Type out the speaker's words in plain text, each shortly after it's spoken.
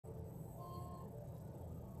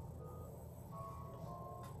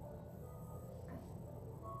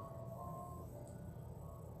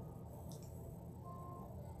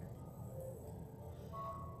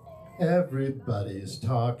Everybody's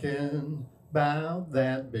talking about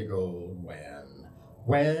that big old when.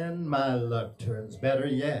 When my luck turns better,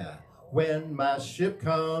 yeah. When my ship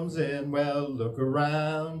comes in, well, look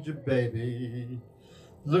around you, baby.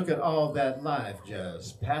 Look at all that life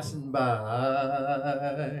just passing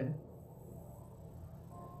by.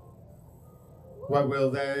 What will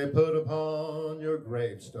they put upon your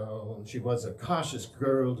gravestone? She was a cautious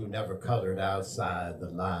girl who never colored outside the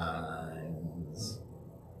lines.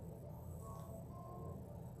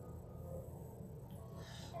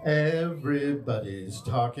 Everybody's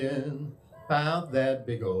talking about that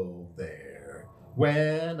big old there.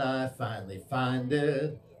 When I finally find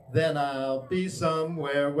it, then I'll be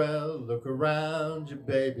somewhere. Well, look around you,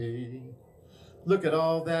 baby. Look at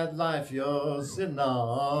all that life you're sitting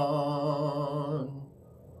on.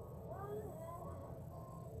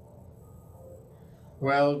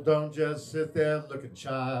 Well, don't just sit there looking,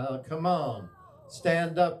 child. Come on,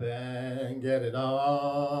 stand up and get it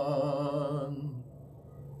on.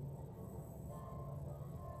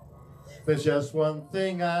 There's just one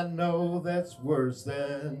thing I know that's worse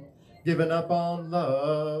than giving up on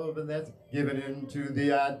love, and that's giving in to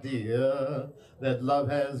the idea that love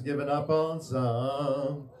has given up on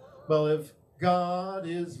some. Well, if God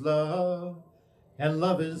is love, and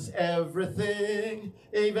love is everything,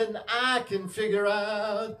 even I can figure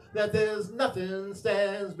out that there's nothing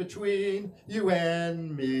stands between you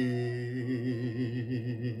and me.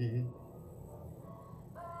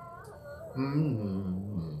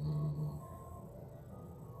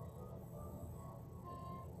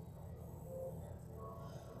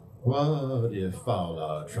 What if all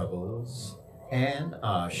our troubles and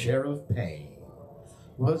our share of pain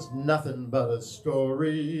was nothing but a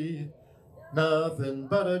story, nothing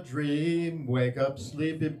but a dream? Wake up,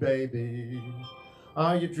 sleepy baby.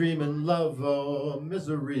 Are you dreaming love or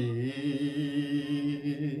misery?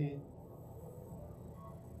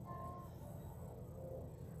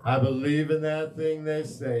 I believe in that thing they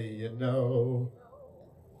say, you know,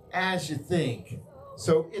 as you think,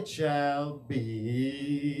 so it shall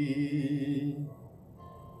be.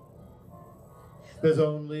 There's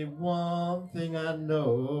only one thing I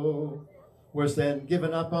know worse than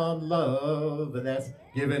giving up on love, and that's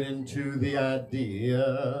giving into the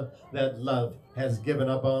idea that love has given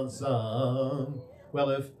up on some. Well,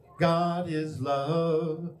 if God is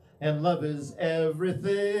love and love is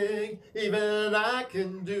everything, even I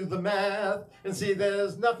can do the math and see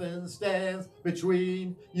there's nothing stands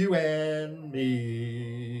between you and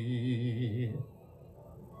me.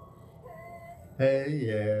 Hey,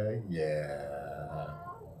 yeah, yeah.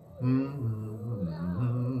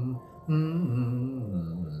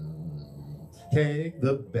 Take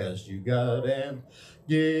the best you got and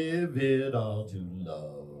give it all to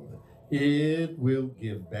love. It will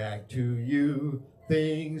give back to you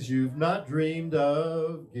things you've not dreamed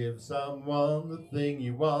of. Give someone the thing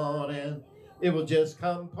you want and it will just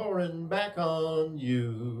come pouring back on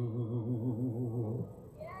you.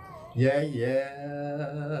 Yeah,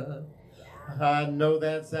 yeah. I know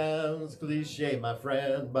that sounds cliche, my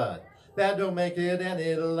friend, but that don't make it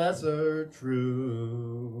any lesser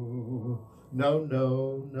true. No,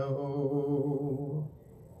 no, no.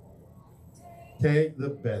 Take the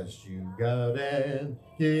best you got and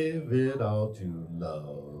give it all to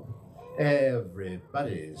love.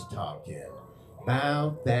 Everybody's talking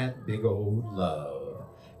about that big old love.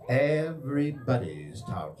 Everybody's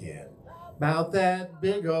talking about that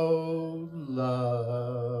big old love.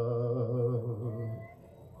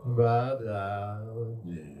 But